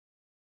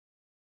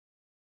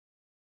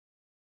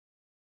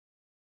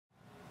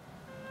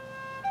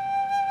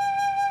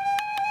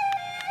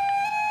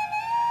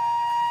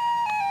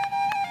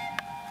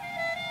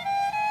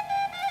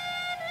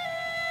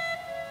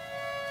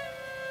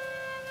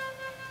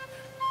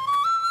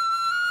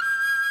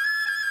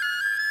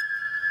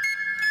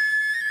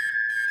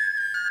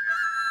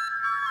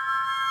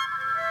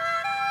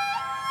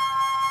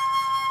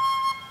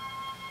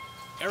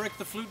Erik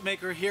the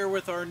Flutemaker here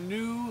with our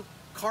new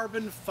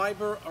carbon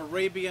fiber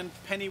Arabian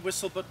penny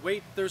whistle, but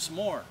wait, there's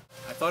more.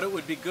 I thought it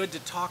would be good to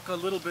talk a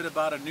little bit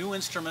about a new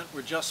instrument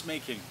we're just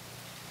making.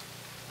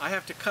 I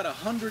have to cut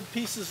 100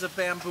 pieces of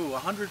bamboo,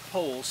 100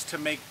 poles, to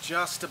make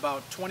just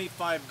about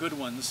 25 good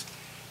ones,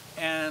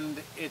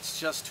 and it's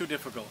just too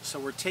difficult. So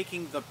we're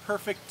taking the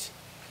perfect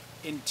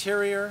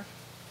interior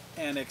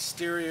and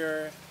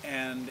exterior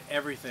and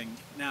everything.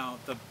 Now,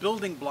 the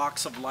building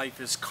blocks of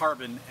life is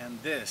carbon,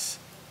 and this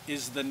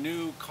is the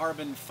new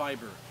carbon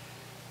fiber.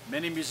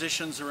 Many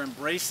musicians are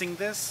embracing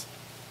this,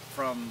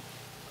 from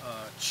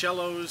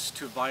cellos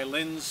to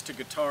violins to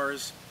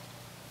guitars,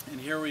 and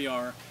here we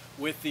are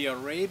with the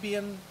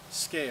Arabian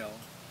scale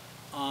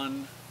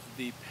on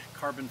the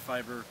carbon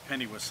fiber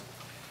penny whistle.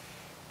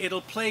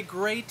 It'll play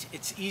great,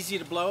 it's easy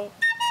to blow,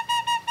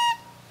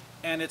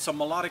 and it's a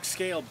melodic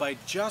scale. By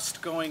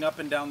just going up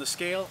and down the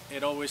scale,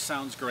 it always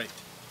sounds great.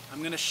 I'm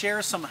going to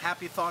share some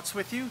happy thoughts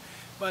with you,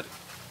 but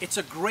it's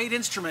a great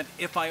instrument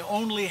if I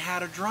only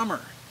had a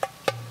drummer.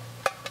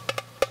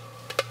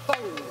 Oh.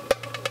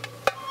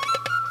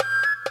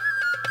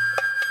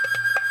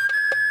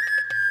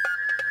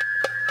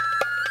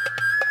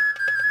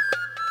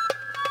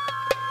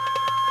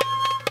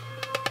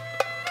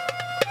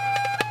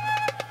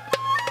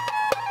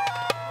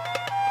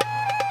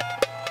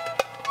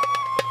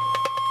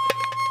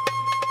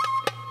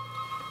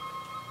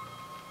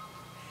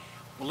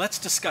 Well, let's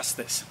discuss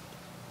this.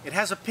 It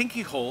has a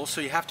pinky hole,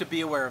 so you have to be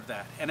aware of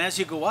that. And as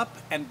you go up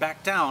and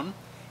back down,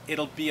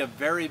 it'll be a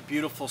very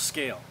beautiful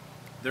scale.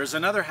 There's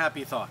another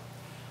happy thought.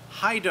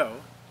 High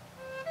do,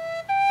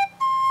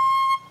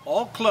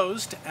 all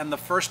closed, and the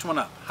first one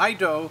up. High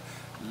do,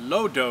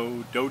 low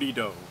do,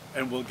 do-de-do.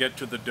 And we'll get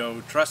to the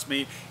do. Trust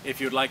me, if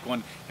you'd like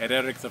one, at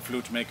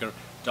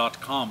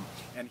eriktheflutemaker.com.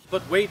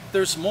 But wait,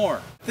 there's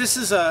more. This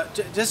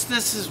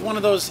is one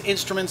of those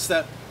instruments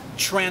that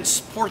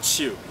transports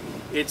you.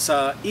 It's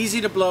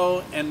easy to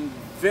blow and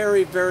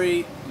very,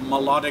 very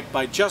melodic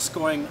by just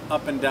going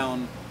up and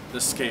down the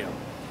scale.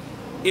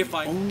 If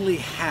I only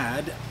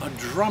had a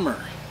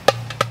drummer.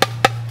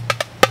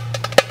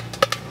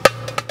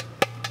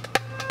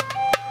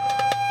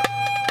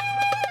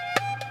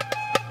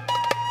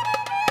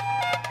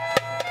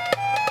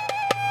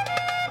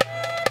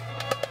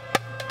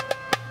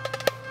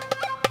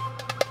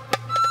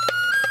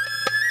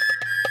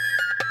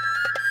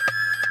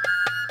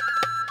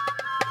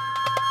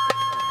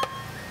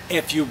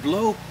 If you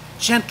blow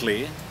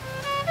gently,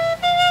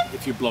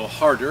 if you blow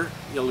harder,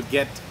 you'll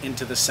get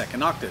into the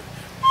second octave.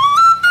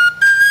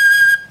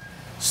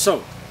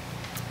 So,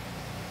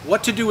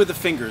 what to do with the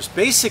fingers?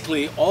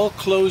 Basically, all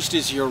closed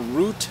is your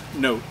root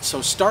note.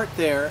 So start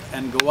there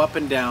and go up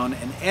and down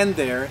and end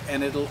there,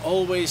 and it'll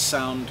always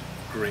sound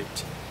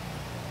great.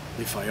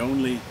 If I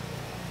only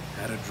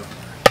had a drummer.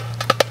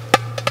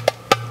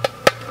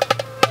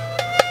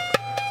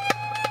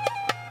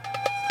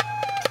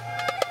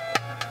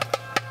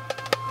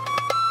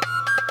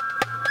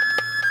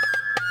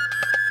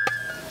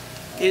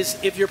 Is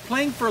if you're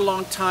playing for a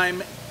long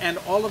time and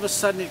all of a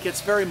sudden it gets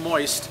very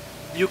moist,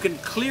 you can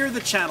clear the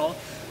channel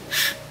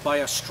by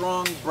a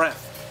strong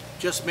breath.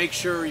 Just make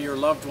sure your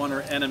loved one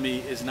or enemy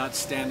is not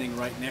standing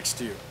right next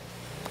to you.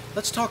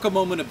 Let's talk a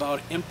moment about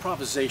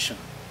improvisation.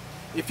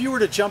 If you were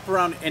to jump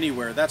around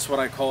anywhere, that's what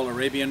I call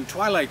Arabian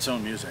Twilight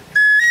Zone music.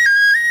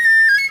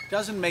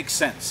 Doesn't make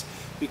sense.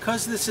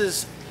 Because this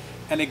is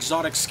an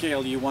exotic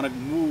scale, you want to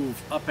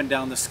move up and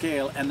down the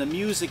scale, and the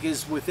music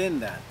is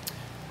within that.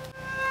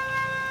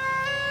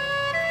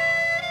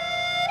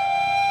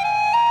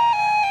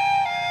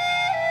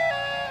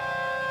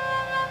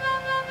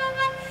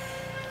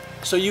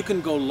 So you can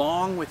go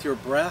long with your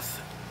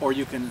breath, or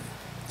you can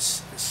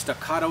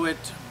staccato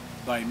it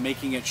by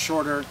making it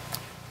shorter.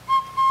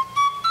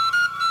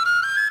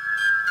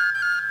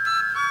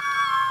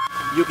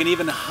 You can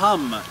even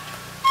hum.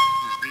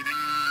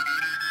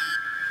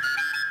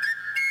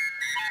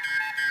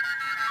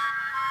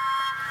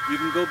 You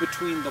can go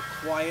between the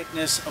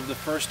quietness of the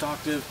first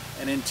octave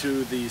and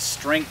into the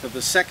strength of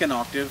the second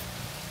octave.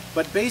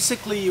 But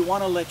basically you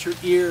want to let your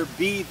ear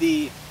be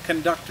the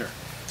conductor.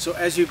 So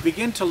as you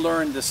begin to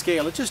learn the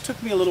scale, it just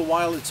took me a little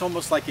while. It's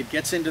almost like it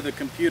gets into the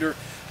computer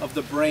of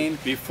the brain.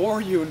 Before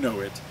you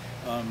know it,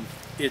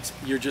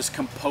 you're just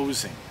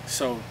composing.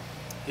 So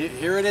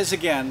here it is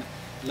again.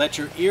 Let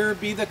your ear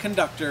be the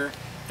conductor,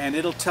 and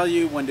it'll tell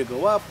you when to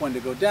go up, when to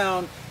go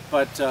down,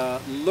 but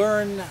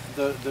learn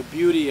the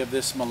beauty of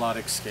this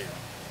melodic scale.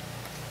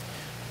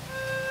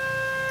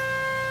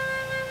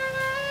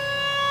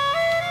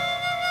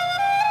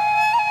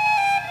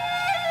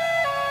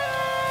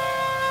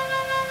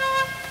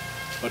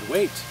 But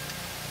wait,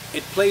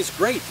 it plays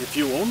great if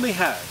you only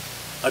had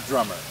a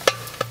drummer.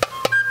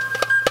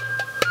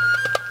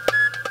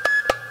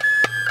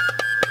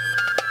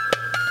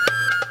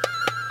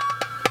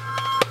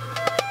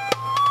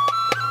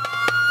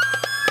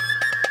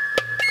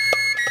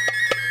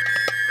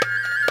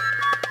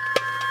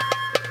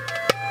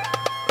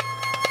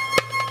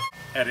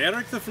 At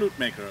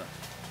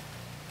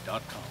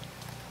eriktheflutemaker.com.